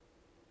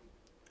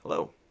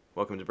Hello,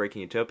 welcome to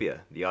Breaking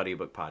Utopia, the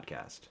audiobook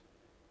podcast.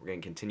 We're going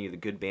to continue The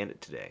Good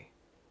Bandit today.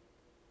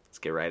 Let's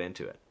get right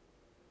into it.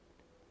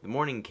 The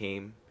morning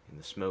came, and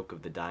the smoke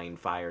of the dying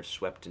fire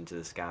swept into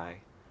the sky.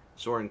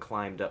 Soren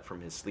climbed up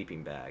from his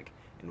sleeping bag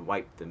and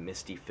wiped the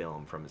misty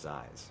film from his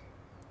eyes.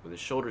 With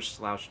his shoulders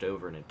slouched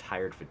over in a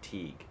tired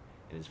fatigue,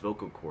 and his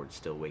vocal cords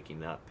still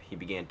waking up, he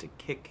began to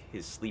kick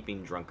his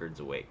sleeping drunkards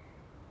awake.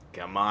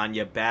 Come on,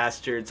 you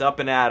bastards, up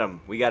and at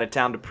 'em! We got a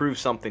town to prove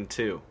something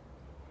to!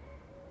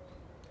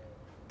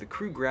 The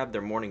crew grabbed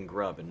their morning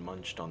grub and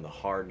munched on the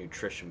hard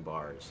nutrition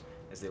bars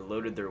as they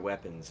loaded their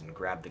weapons and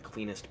grabbed the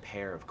cleanest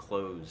pair of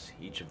clothes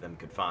each of them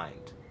could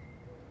find.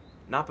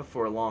 Not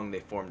before long they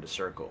formed a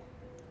circle.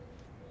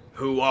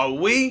 "Who are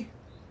we?"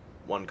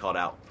 one called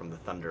out from the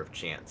thunder of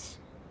chants.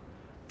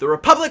 "The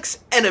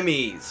Republic's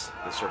enemies!"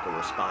 the circle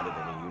responded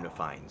in a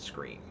unifying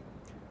scream.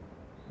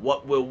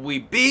 "What will we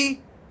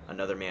be?"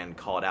 another man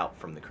called out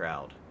from the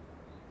crowd.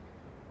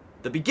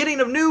 "The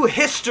beginning of new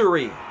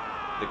history!"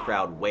 the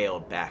crowd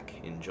wailed back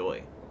in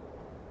joy.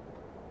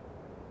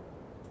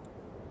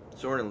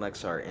 Soren and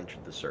Lexar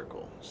entered the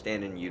circle,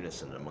 standing in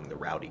unison among the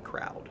rowdy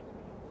crowd.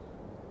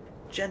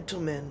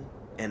 "Gentlemen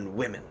and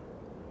women,"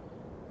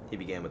 he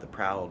began with a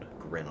proud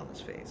grin on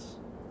his face.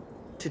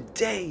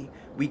 "Today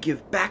we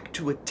give back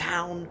to a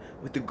town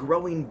with the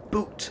growing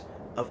boot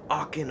of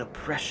Arkan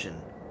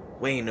oppression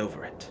weighing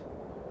over it.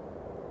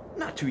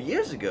 Not 2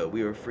 years ago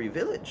we were a free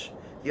village.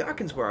 The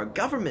Arkans were our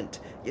government,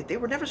 yet they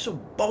were never so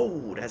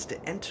bold as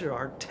to enter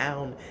our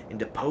town and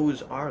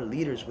depose our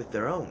leaders with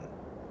their own.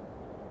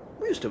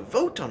 We used to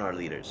vote on our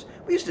leaders.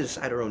 We used to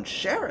decide our own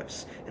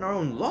sheriffs and our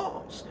own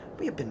laws.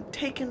 We have been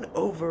taken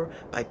over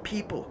by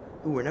people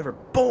who were never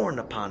born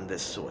upon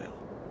this soil.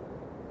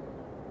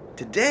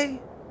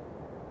 Today,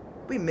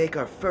 we make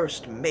our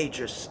first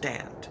major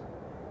stand.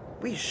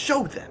 We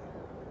show them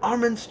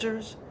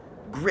Armanster's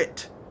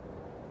grit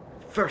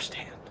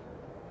firsthand."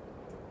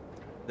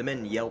 The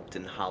men yelped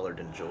and hollered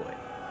in joy.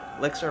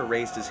 Lexar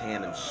raised his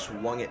hand and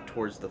swung it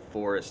towards the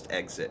forest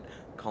exit,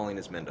 calling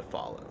his men to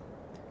follow.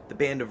 The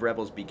band of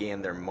rebels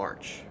began their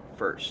march,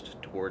 first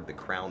toward the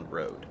Crown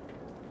Road.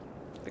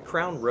 The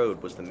Crown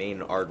Road was the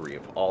main artery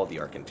of all the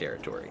Arkan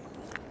territory.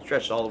 It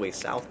stretched all the way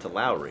south to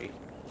Lowry,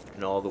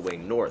 and all the way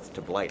north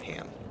to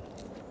Blightham.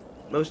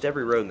 Most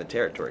every road in the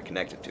territory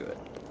connected to it.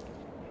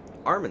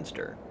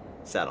 Armanster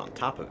sat on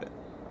top of it.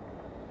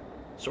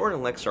 Soren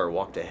and Lexar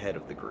walked ahead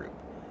of the group,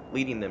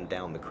 leading them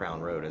down the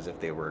Crown Road as if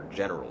they were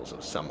generals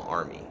of some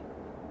army.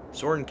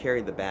 Soren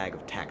carried the bag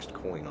of taxed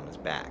coin on his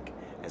back,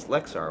 as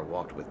Lexar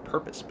walked with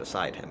purpose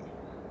beside him.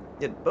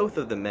 Yet both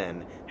of the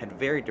men had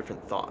very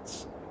different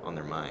thoughts on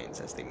their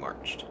minds as they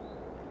marched.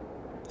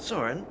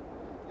 "Soren,"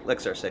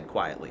 Lexar said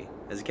quietly,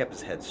 as he kept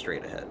his head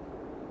straight ahead.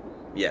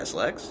 "Yes,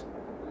 Lex?"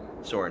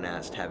 Soren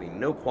asked, having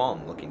no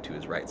qualm looking to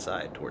his right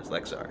side towards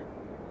Lexar.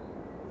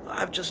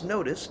 "I've just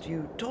noticed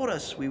you told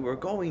us we were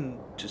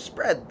going to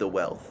spread the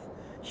wealth,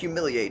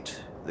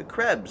 humiliate the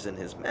Krebs and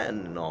his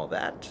men and all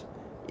that,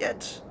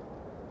 yet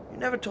you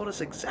never told us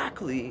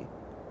exactly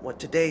what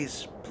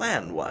today's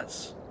plan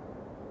was."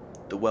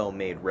 The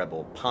well-made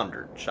rebel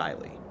pondered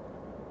shyly.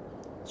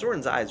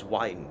 Soren's eyes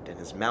widened and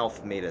his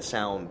mouth made a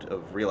sound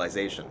of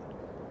realization.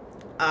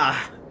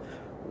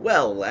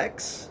 Well,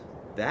 Lex,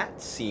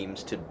 that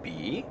seems to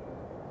be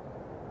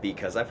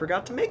because I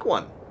forgot to make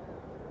one."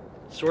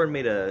 Soren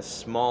made a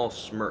small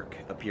smirk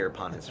appear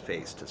upon his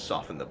face to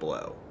soften the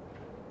blow.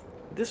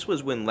 This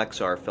was when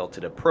Lexar felt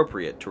it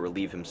appropriate to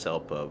relieve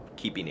himself of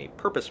keeping a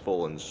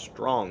purposeful and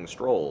strong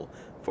stroll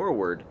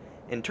forward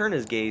and turn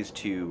his gaze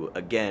to,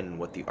 again,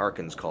 what the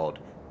Arkans called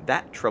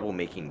that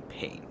troublemaking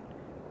pain.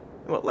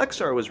 And what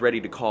Lexar was ready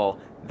to call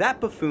that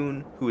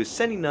buffoon who is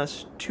sending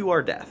us to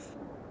our death.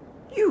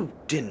 "You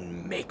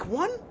didn't make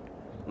one?"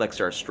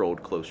 Lexar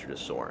strolled closer to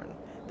Soren,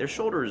 their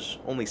shoulders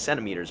only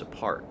centimeters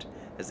apart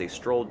as they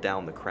strolled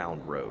down the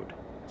Crown Road,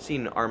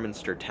 seeing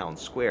Armanster Town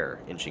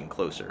Square inching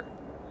closer.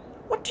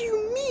 "What do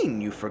you mean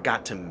you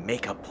forgot to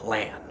make a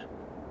plan?"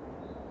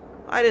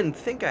 "I didn't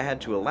think I had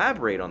to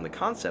elaborate on the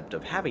concept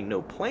of having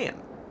no plan,"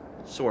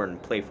 Soren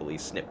playfully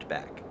snipped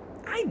back.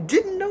 "I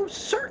didn't know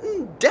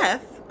certain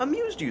death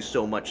amused you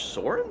so much,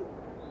 Soren."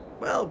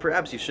 "Well,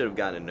 perhaps you should have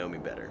gotten to know me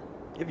better.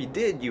 If you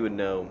did, you would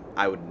know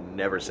I would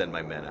never send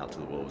my men out to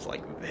the wolves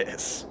like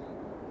this,"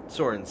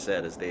 Soren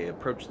said as they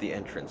approached the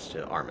entrance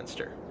to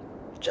Armanster.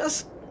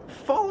 "Just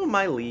follow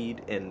my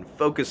lead and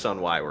focus on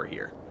why we're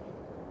here."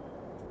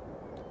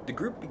 The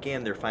group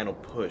began their final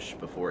push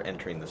before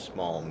entering the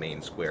small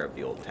main square of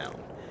the old town.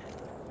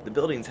 The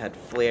buildings had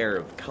flair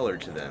of color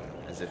to them,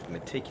 as if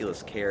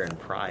meticulous care and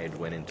pride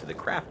went into the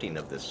crafting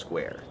of this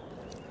square.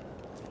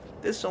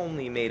 This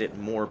only made it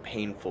more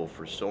painful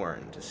for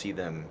Soren to see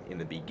them in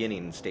the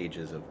beginning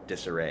stages of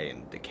disarray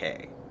and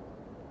decay.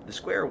 The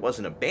square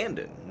wasn't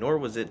abandoned, nor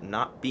was it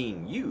not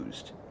being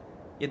used.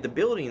 Yet the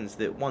buildings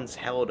that once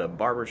held a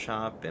barber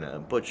shop and a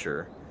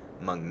butcher,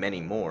 among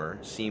many more,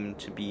 seemed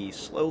to be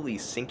slowly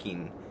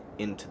sinking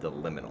into the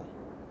liminal.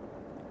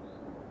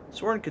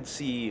 Soren could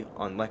see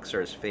on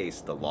Lexar's face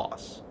the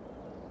loss.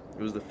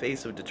 It was the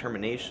face of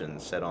determination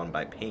set on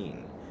by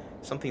pain,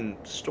 something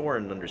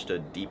Soren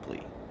understood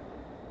deeply.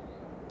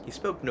 He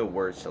spoke no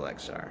words to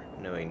Lexar,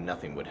 knowing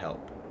nothing would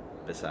help,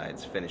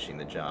 besides finishing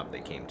the job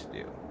they came to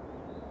do.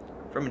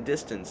 From a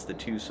distance, the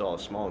two saw a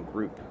small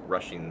group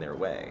rushing their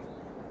way.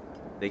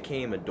 They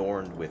came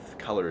adorned with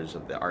colors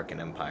of the Arkan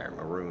Empire,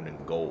 maroon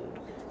and gold,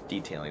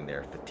 detailing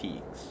their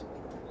fatigues.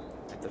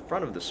 At the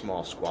front of the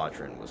small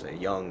squadron was a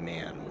young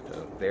man with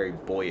a very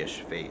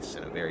boyish face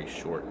and a very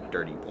short,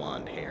 dirty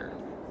blonde hair,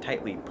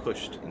 tightly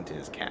pushed into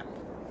his cap.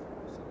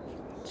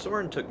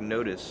 Soren took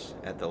notice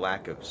at the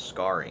lack of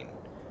scarring,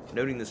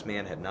 noting this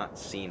man had not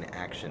seen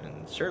action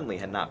and certainly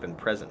had not been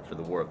present for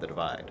the War of the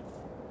Divide.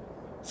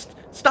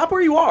 "Stop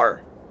where you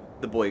are!"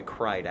 the boy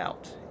cried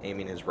out,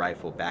 aiming his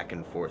rifle back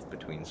and forth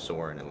between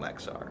Soren and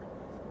Lexar.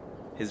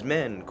 His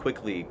men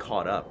quickly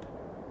caught up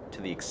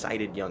to the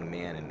excited young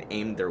man and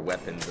aimed their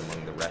weapons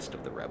among the rest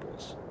of the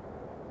rebels.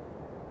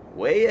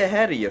 "Way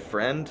ahead of you,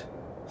 friend,"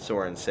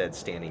 Soren said,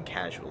 standing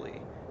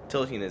casually,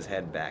 tilting his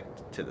head back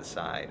to the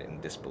side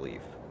in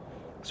disbelief.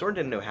 Soren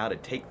didn't know how to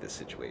take this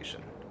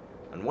situation.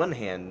 On one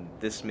hand,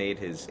 this made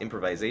his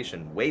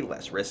improvisation way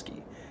less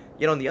risky,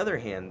 yet on the other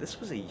hand, this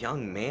was a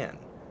young man,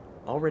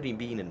 already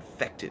being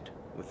infected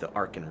with the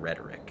Arkan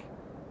rhetoric.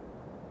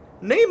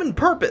 "Name and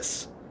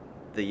purpose!"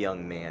 the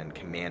young man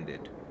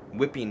commanded,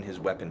 whipping his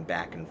weapon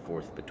back and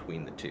forth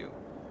between the two.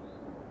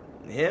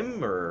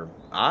 "Him or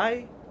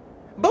I?"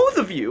 "Both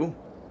of you!"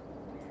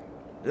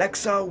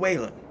 "Lexar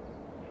Whalen.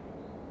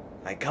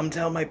 I come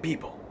tell my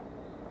people."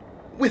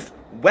 "With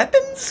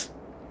weapons?"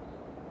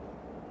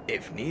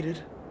 "If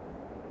needed,"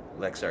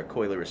 Lexar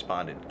coyly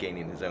responded,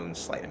 gaining his own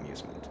slight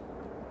amusement.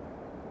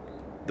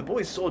 The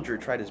boy's soldier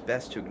tried his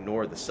best to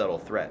ignore the subtle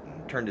threat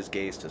and turned his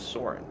gaze to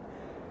Soren,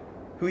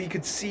 who he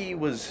could see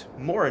was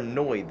more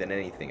annoyed than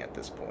anything at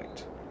this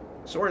point.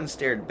 Soren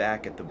stared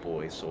back at the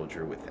boy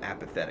soldier with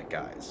apathetic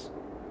eyes.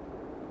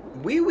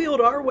 "We wield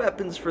our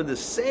weapons for the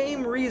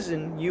same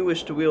reason you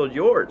wish to wield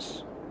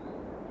yours,"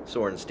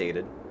 Soren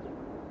stated.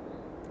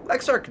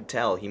 Lexar could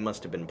tell he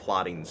must have been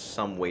plotting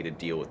some way to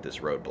deal with this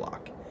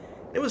roadblock.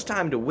 It was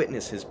time to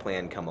witness his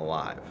plan come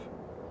alive.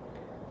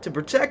 To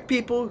protect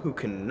people who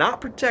cannot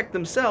protect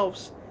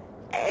themselves,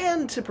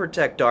 and to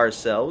protect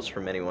ourselves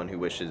from anyone who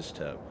wishes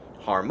to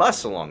harm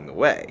us along the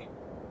way.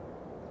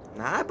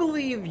 I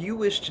believe you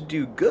wish to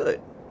do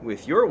good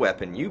with your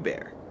weapon you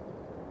bear.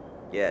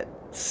 Yet,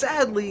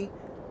 sadly,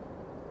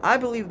 I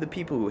believe the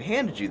people who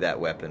handed you that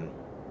weapon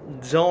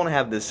don't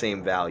have the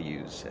same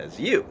values as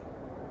you."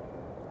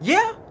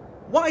 "Yeah?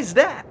 Why's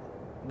that?"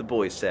 the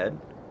boy said.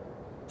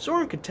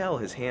 Soren could tell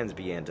his hands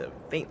began to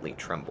faintly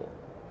tremble.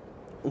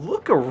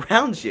 "Look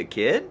around you,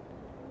 kid,"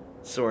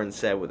 Soren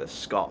said with a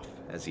scoff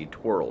as he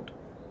twirled,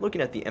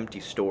 looking at the empty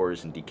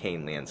stores and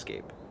decaying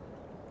landscape.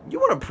 "You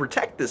want to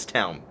protect this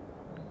town,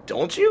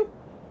 don't you?"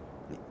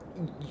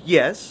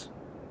 "Yes."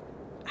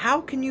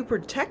 "How can you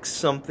protect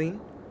something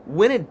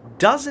when it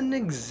doesn't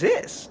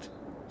exist?"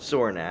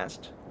 Soren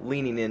asked,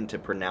 leaning in to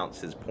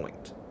pronounce his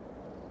point.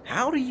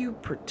 "How do you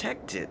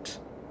protect it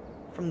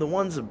from the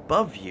ones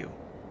above you?"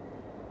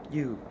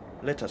 "You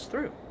let us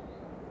through,"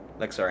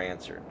 Lexar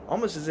answered,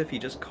 almost as if he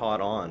just caught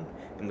on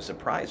and was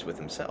surprised with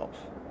himself.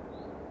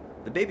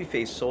 The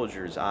baby-faced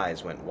soldier's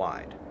eyes went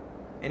wide.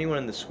 Anyone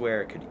in the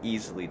square could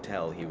easily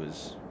tell he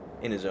was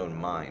in his own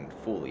mind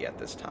fully at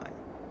this time.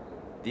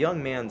 The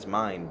young man's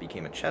mind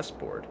became a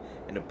chessboard,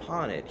 and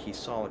upon it he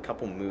saw a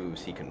couple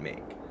moves he could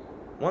make.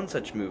 One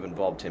such move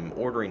involved him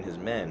ordering his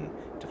men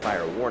to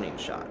fire a warning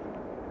shot.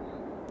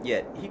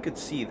 Yet he could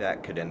see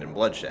that could end in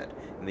bloodshed,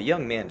 and the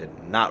young man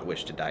did not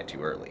wish to die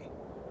too early.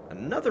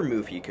 Another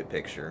move he could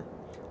picture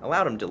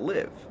allowed him to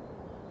live.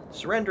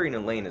 Surrendering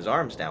and laying his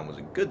arms down was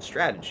a good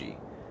strategy,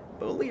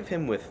 but would leave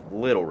him with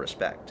little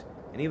respect,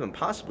 and even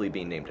possibly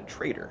being named a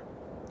traitor.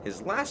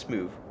 His last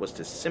move was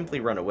to simply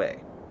run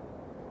away.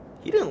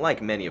 He didn't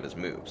like many of his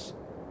moves.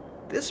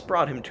 This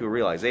brought him to a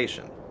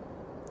realization.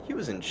 He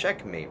was in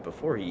checkmate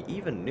before he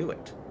even knew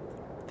it.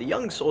 The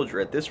young soldier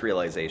at this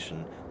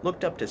realization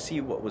looked up to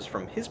see what was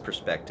from his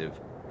perspective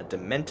a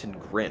demented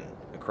grin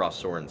across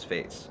Soren's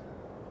face.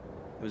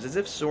 It was as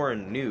if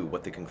Soren knew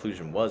what the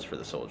conclusion was for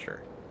the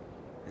soldier,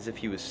 as if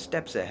he was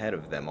steps ahead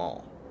of them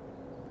all.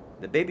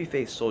 The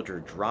baby-faced soldier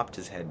dropped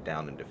his head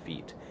down in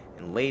defeat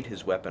and laid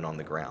his weapon on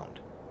the ground.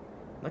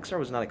 Lexar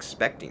was not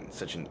expecting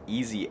such an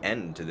easy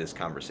end to this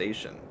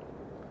conversation.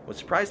 What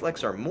surprised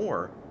Lexar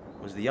more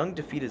was the young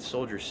defeated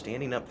soldier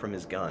standing up from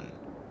his gun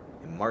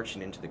and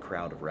marching into the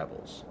crowd of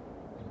rebels.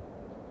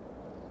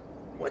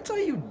 "What are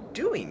you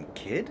doing,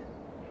 kid?"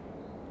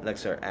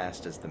 Lexar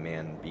asked as the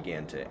man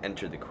began to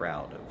enter the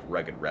crowd of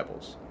rugged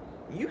rebels.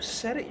 "You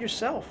said it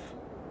yourself.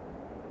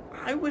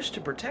 I wish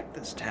to protect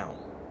this town.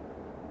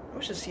 I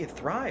wish to see it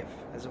thrive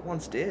as it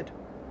once did.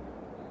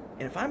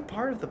 And if I'm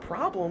part of the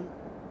problem,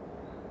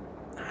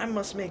 I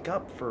must make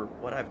up for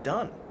what I've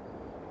done."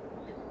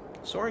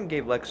 Soren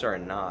gave Lexar a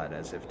nod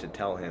as if to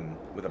tell him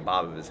with a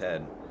bob of his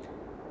head,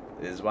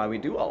 "This is why we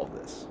do all of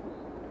this."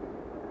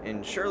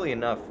 And surely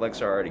enough,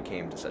 Lexar already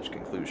came to such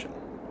conclusion.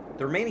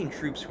 The remaining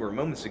troops who were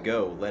moments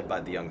ago led by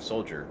the young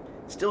soldier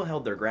still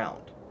held their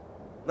ground.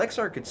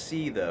 Lexar could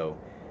see, though,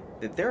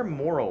 that their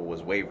morale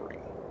was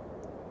wavering.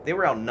 They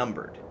were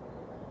outnumbered,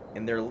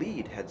 and their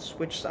lead had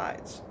switched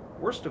sides.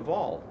 Worst of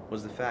all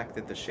was the fact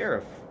that the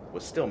sheriff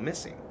was still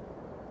missing.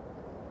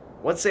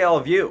 "What say all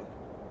of you?"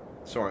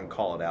 Soren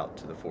called out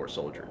to the 4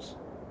 soldiers.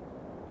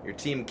 "Your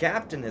team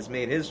captain has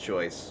made his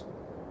choice.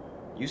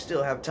 You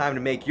still have time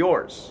to make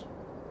yours."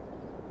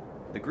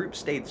 The group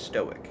stayed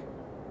stoic.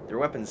 Their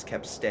weapons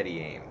kept steady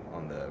aim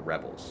on the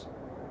rebels,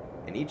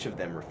 and each of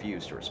them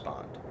refused to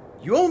respond.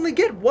 "You only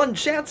get one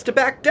chance to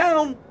back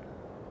down!"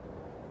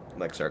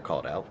 Lexar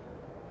called out.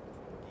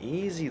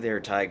 "Easy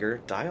there,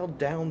 Tiger. Dial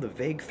down the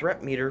vague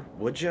threat meter,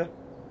 would ya?"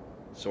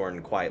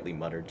 Soren quietly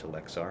muttered to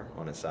Lexar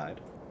on his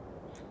side.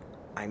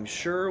 "I'm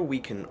sure we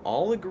can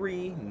all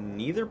agree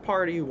neither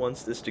party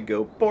wants this to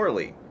go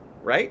poorly,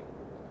 right?"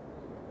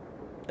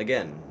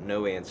 Again,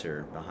 no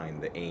answer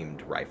behind the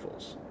aimed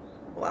rifles.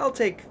 "Well, I'll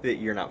take that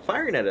you're not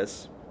firing at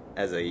us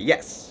as a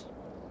yes."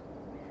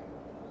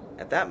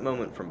 At that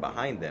moment, from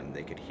behind them,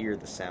 they could hear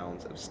the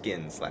sounds of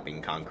skin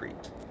slapping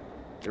concrete.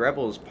 The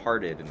rebels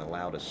parted and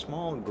allowed a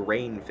small,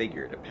 graying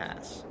figure to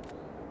pass,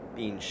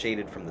 being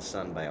shaded from the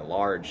sun by a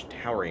large,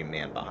 towering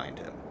man behind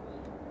him.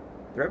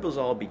 The rebels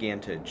all began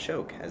to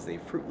choke as they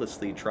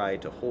fruitlessly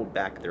tried to hold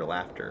back their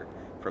laughter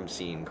from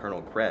seeing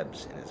Colonel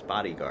Krebs and his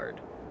bodyguard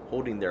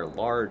holding their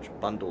large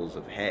bundles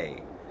of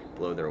hay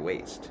below their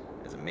waist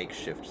as a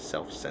makeshift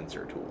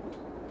self-censor tool.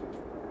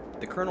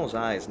 The colonel's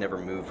eyes never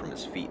moved from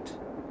his feet.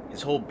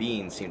 His whole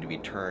being seemed to be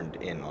turned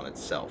in on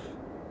itself,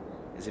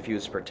 as if he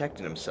was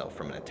protecting himself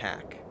from an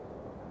attack.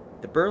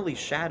 The burly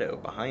shadow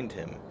behind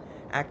him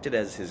acted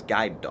as his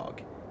guide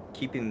dog,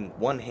 keeping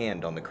one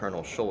hand on the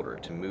colonel's shoulder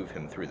to move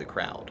him through the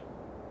crowd.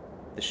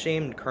 The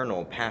shamed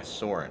colonel passed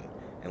Soren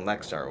and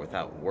Lexar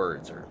without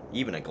words or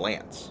even a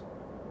glance.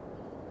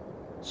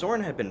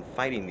 Soren had been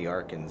fighting the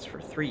Arkans for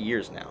 3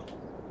 years now.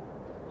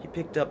 He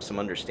picked up some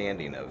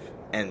understanding of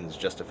ends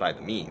justify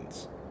the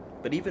means,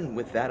 but even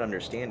with that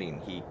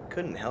understanding, he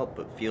couldn't help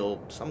but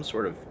feel some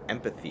sort of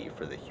empathy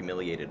for the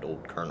humiliated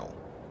old colonel.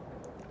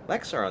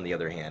 Lexar, on the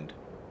other hand,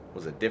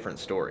 was a different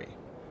story.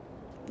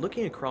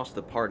 Looking across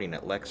the parting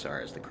at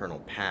Lexar as the colonel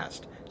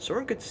passed,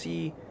 Soren could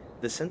see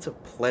the sense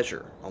of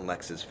pleasure on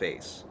Lex's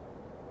face.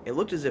 It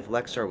looked as if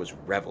Lexar was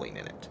reveling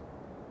in it,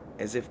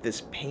 as if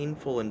this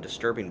painful and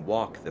disturbing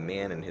walk the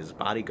man and his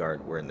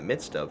bodyguard were in the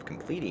midst of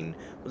completing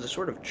was a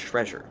sort of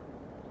treasure.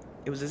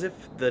 It was as if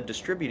the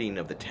distributing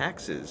of the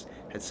taxes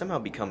had somehow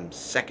become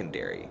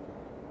secondary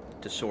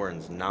to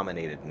Soren's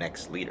nominated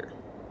next leader.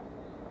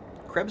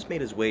 Krebs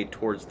made his way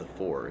towards the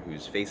 4,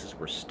 whose faces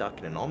were stuck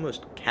in an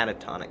almost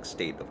catatonic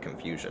state of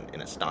confusion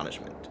and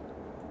astonishment.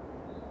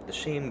 The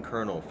shamed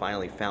colonel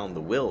finally found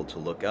the will to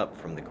look up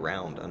from the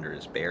ground under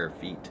his bare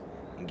feet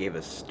and gave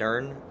a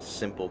stern,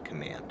 simple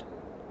command.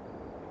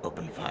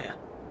 "Open fire."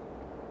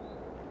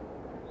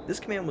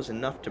 This command was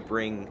enough to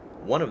bring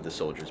one of the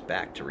soldiers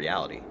back to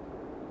reality.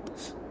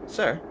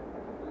 "Sir?"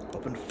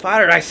 "Open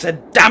fire, I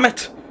said, damn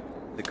it!"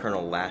 The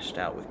colonel lashed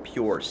out with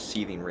pure,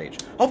 seething rage.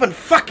 "Open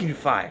fucking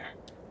fire!"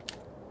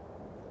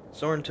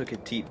 Soren took a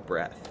deep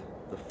breath.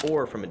 The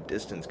 4 from a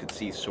distance could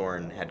see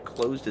Soren had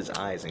closed his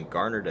eyes and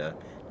garnered a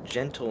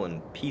gentle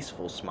and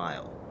peaceful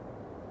smile,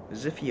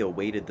 as if he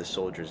awaited the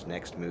soldier's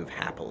next move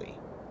happily.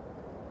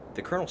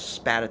 The colonel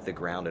spat at the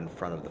ground in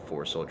front of the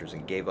 4 soldiers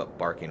and gave up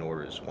barking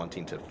orders,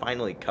 wanting to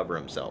finally cover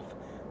himself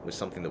with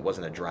something that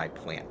wasn't a dry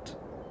plant.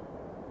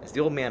 As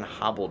the old man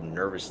hobbled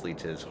nervously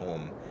to his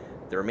home,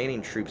 the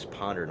remaining troops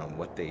pondered on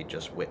what they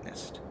just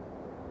witnessed.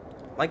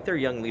 Like their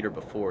young leader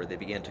before, they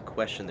began to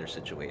question their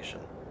situation.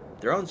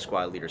 Their own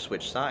squad leader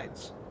switched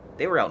sides.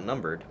 They were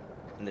outnumbered,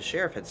 and the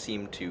sheriff had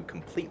seemed to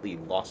completely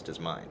lost his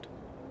mind.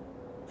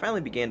 It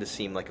finally began to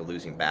seem like a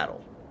losing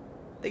battle.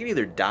 They could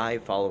either die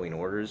following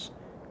orders,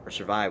 or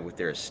survive with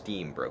their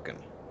esteem broken.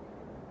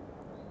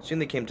 Soon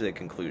they came to the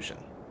conclusion.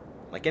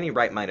 Like any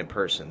right-minded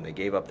person, they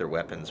gave up their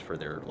weapons for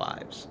their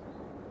lives.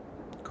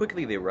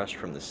 Quickly they rushed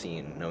from the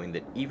scene, knowing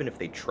that even if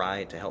they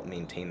tried to help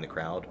maintain the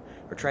crowd,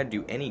 or tried to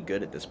do any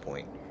good at this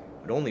point,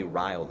 it would only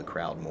rile the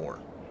crowd more.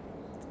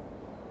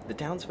 The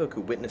townsfolk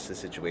who witnessed the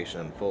situation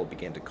unfold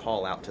began to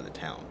call out to the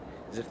town,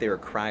 as if they were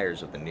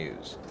criers of the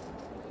news.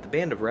 The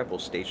band of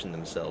rebels stationed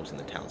themselves in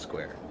the town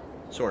square.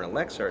 Soren and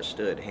Lexar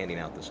stood handing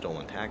out the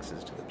stolen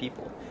taxes to the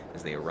people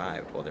as they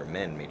arrived, while their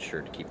men made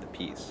sure to keep the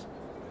peace.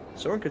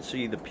 Soren could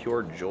see the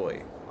pure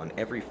joy on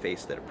every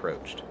face that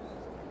approached.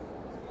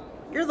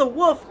 "You're the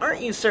wolf,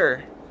 aren't you,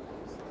 sir?"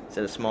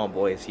 said a small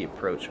boy as he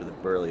approached with a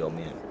burly old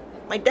man.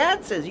 "My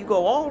dad says you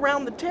go all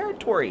around the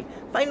territory,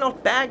 fighting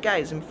off bad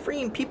guys and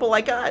freeing people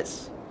like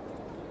us."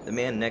 The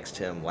man next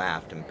to him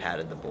laughed and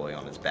patted the boy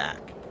on his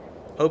back,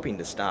 hoping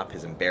to stop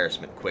his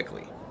embarrassment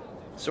quickly.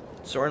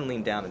 Soren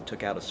leaned down and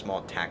took out a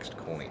small taxed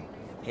coin,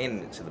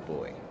 handing it to the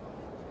boy.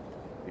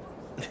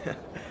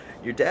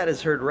 "Your dad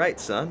has heard right,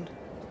 son.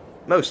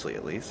 Mostly,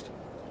 at least,"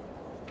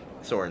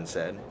 Soren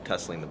said,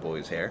 tussling the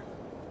boy's hair.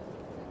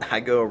 "I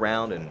go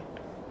around and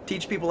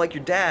teach people like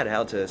your dad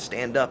how to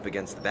stand up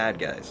against the bad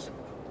guys,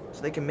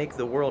 so they can make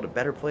the world a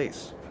better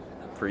place.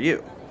 For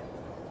you."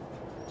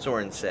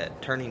 Soren said,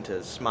 turning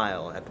to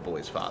smile at the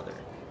boy's father.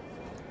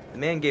 The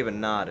man gave a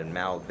nod and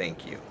mouthed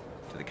thank you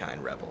to the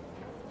kind rebel.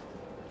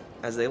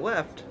 As they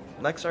left,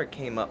 Lexar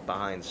came up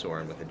behind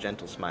Soren with a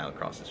gentle smile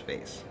across his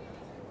face.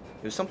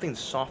 It was something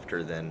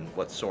softer than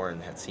what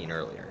Soren had seen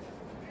earlier.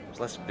 It was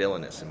less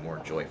villainous and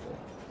more joyful.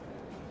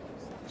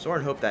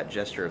 Soren hoped that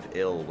gesture of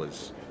ill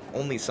was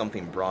only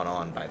something brought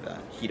on by the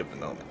heat of the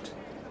moment.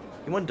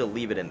 He wanted to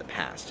leave it in the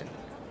past and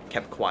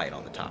kept quiet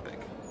on the topic.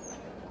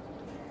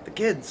 The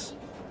kids,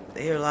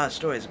 they hear a lot of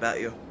stories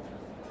about you.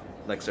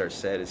 Lexar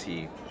said as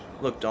he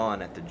looked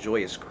on at the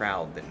joyous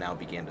crowd that now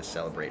began to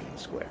celebrate in the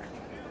square.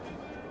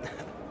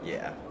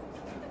 Yeah,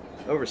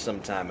 over some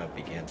time I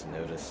began to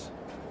notice.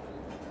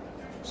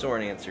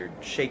 Soren answered,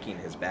 shaking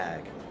his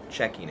bag,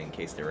 checking in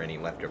case there were any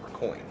leftover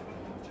coin.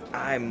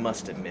 I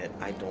must admit,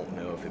 I don't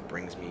know if it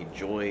brings me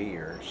joy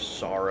or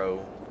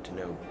sorrow to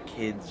know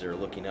kids are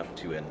looking up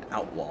to an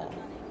outlaw.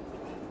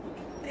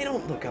 They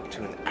don't look up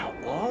to an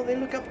outlaw, they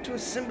look up to a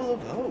symbol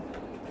of hope.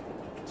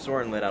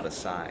 Soren let out a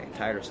sigh,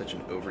 tired of such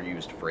an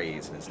overused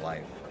phrase in his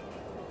life.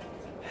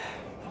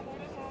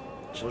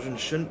 Children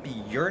shouldn't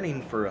be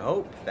yearning for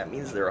hope. That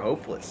means they're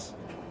hopeless.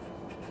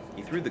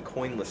 He threw the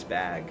coinless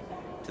bag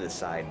to the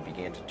side and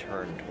began to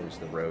turn towards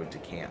the road to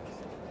camp.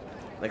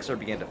 Lexar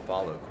began to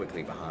follow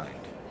quickly behind.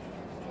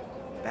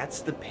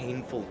 That's the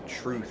painful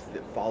truth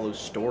that follows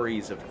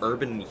stories of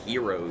urban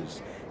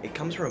heroes. It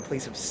comes from a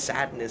place of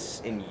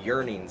sadness and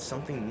yearning,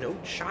 something no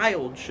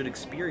child should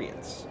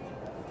experience.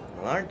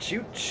 Well, aren't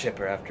you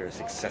chipper after a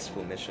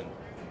successful mission?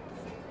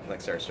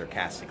 Lexar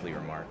sarcastically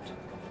remarked.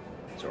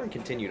 Soren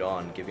continued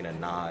on, giving a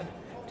nod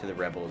to the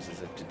rebels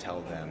as if to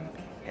tell them,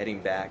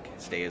 heading back,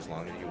 stay as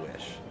long as you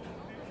wish.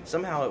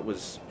 Somehow it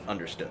was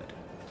understood.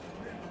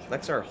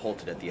 Lexar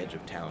halted at the edge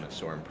of town as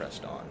Soren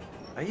pressed on.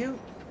 Are you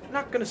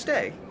not going to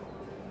stay?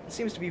 It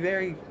seems to be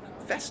very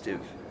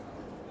festive.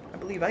 I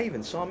believe I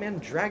even saw a man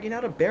dragging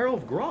out a barrel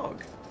of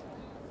grog.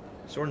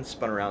 Soren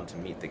spun around to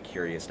meet the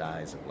curious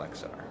eyes of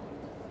Lexar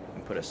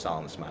and put a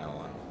solemn smile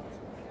on.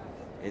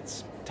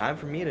 It's time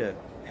for me to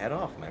head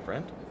off, my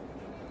friend.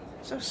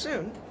 So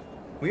soon?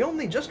 We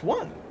only just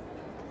won.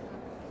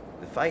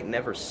 The fight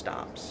never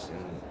stops,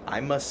 and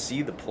I must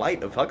see the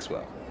plight of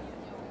Huxwell.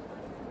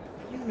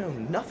 You know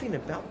nothing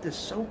about this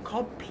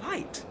so-called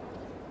plight.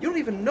 You don't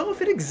even know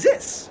if it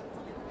exists.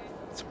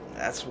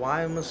 That's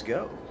why I must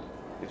go.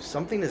 If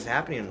something is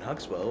happening in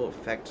Huxwell, it will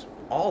affect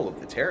all of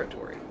the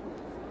territory.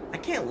 I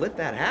can't let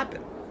that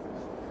happen.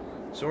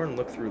 Soren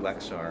looked through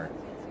Lexar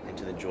and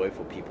to the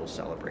joyful people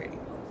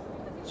celebrating.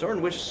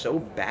 Soren wished so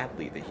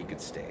badly that he could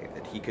stay,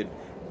 that he could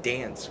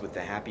dance with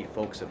the happy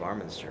folks of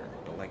Armanster,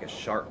 but like a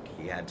shark,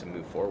 he had to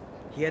move forward.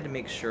 He had to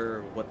make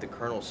sure what the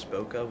colonel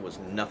spoke of was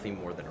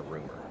nothing more than a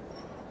rumor.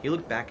 He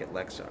looked back at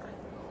Lexar.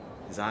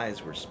 His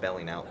eyes were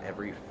spelling out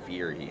every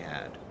fear he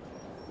had.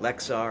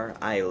 Lexar,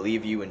 I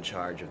leave you in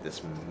charge of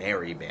this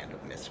merry band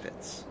of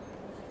misfits.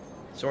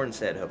 Soren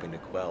said, hoping to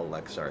quell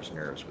Lexar's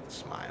nerves with a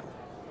smile.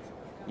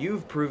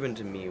 You've proven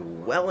to me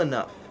well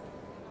enough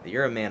that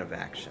you're a man of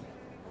action,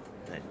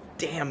 and a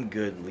damn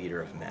good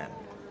leader of men.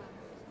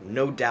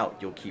 No doubt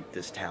you'll keep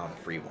this town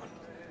a free one.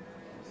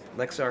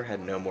 Lexar had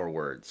no more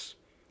words.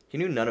 He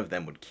knew none of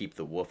them would keep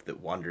the wolf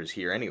that wanders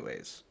here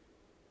anyways.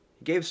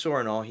 He gave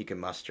Soren all he could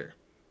muster,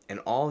 and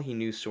all he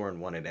knew Soren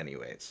wanted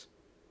anyways.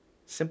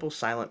 Simple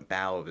silent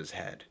bow of his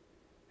head,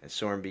 as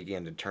Soren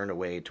began to turn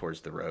away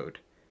towards the road,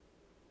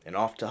 and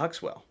off to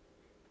Huxwell,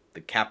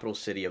 the capital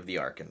city of the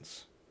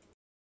Arkans.